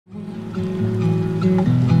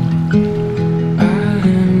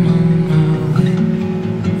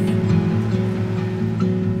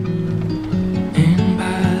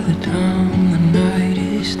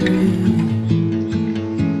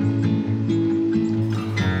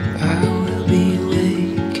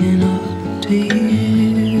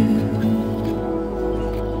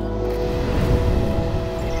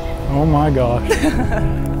my gosh.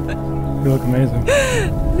 You look amazing.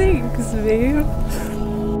 Thanks, babe.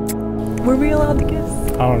 Were we allowed to kiss?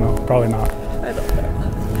 I don't know, probably not. I don't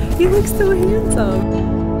know. He looks so handsome.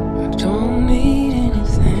 I don't need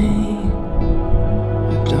anything.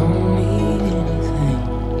 I don't need anything.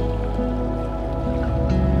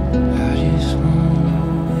 I just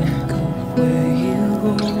wanna wake up where you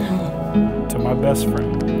are. To my best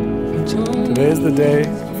friend. Today is the day,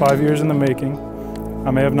 5 years in the making.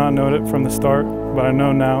 I may have not known it from the start, but I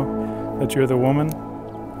know now that you're the woman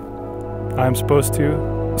I am supposed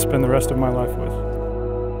to spend the rest of my life with.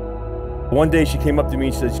 One day she came up to me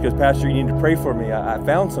and she goes, Pastor, you need to pray for me. I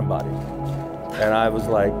found somebody. And I was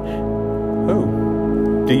like,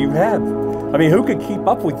 who do you have? I mean, who could keep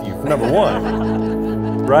up with you, for number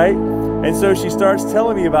one, right? And so she starts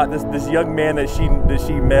telling me about this young man that she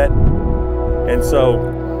met. And so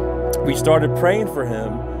we started praying for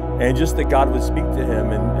him, and just that God would speak to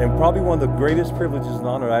him. And probably one of the greatest privileges and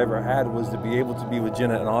honor I ever had was to be able to be with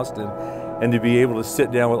Jenna and Austin, and to be able to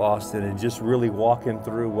sit down with Austin and just really walk him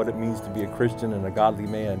through what it means to be a Christian and a godly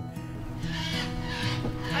man.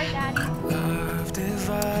 Hi, Daddy.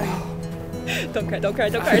 Don't cry, don't cry,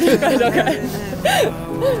 don't cry, don't cry, don't cry.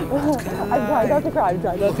 I'm trying not to cry, I'm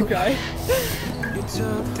trying not to cry. You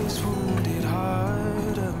took this wounded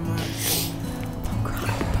heart of mine. Don't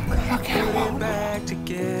cry, don't cry. Put it back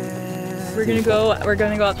together. We're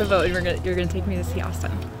gonna go out the boat, and you're gonna take me to see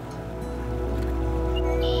Austin.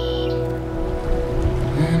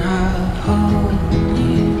 And I'll hold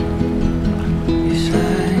you. It's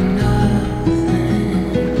like nothing.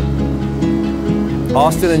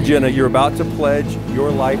 Austin and Jenna, you're about to pledge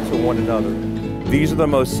your life to one another. These are the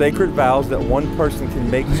most sacred vows that one person can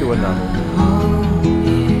make to another.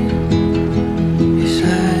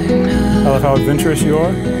 I love how adventurous you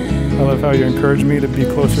are. I love how you encourage me to be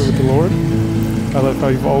closer with the Lord. I love how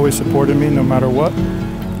you've always supported me no matter what.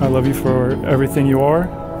 I love you for everything you are.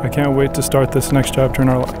 I can't wait to start this next chapter in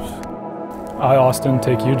our lives. I, Austin,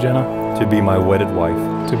 take you, Jenna, To be my wedded wife.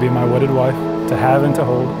 to be my wedded wife, to have and to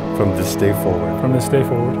hold From this day forward. from this day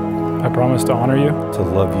forward. I promise to honor you, To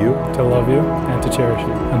love you. to love you, and to cherish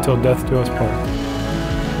you until death do us part.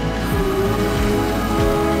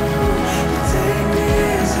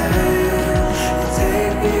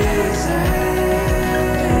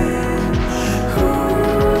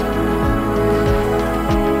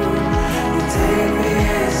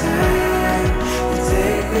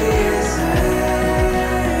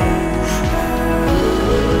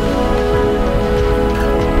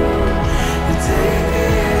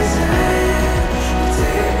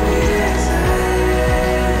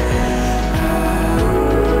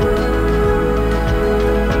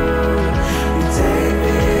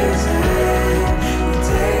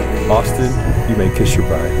 Austin, you may kiss your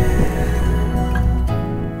bride.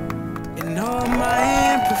 In all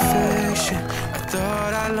my imperfection, I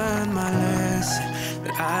thought I learned my lesson,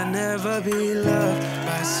 but I'd never be loved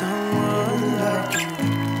by someone like you.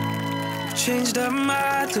 Changed up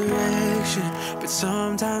my direction, but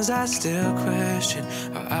sometimes I still question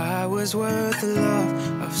how I was worth the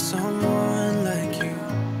love of someone like you.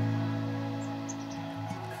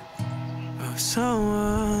 Of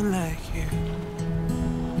someone like you.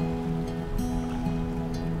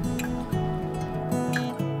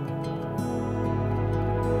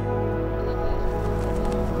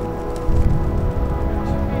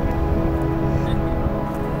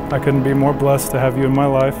 I couldn't be more blessed to have you in my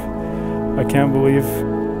life. I can't believe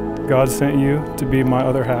God sent you to be my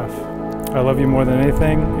other half. I love you more than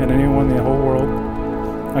anything and anyone in the whole world.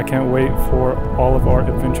 I can't wait for all of our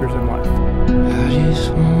adventures in life. I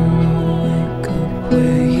just wanna wake up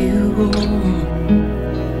where you are.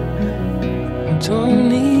 I don't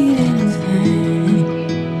need anything.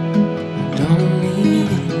 I don't need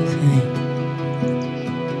anything.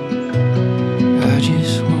 I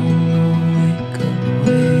just wanna wake up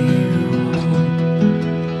where you are.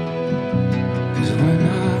 'Cause when I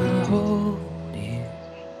hold you.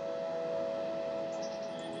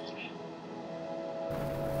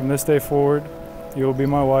 From this day forward, you will be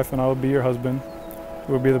my wife and I will be your husband.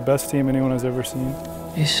 We will be the best team anyone has ever seen.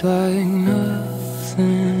 It's like nothing's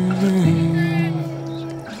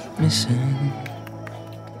missing.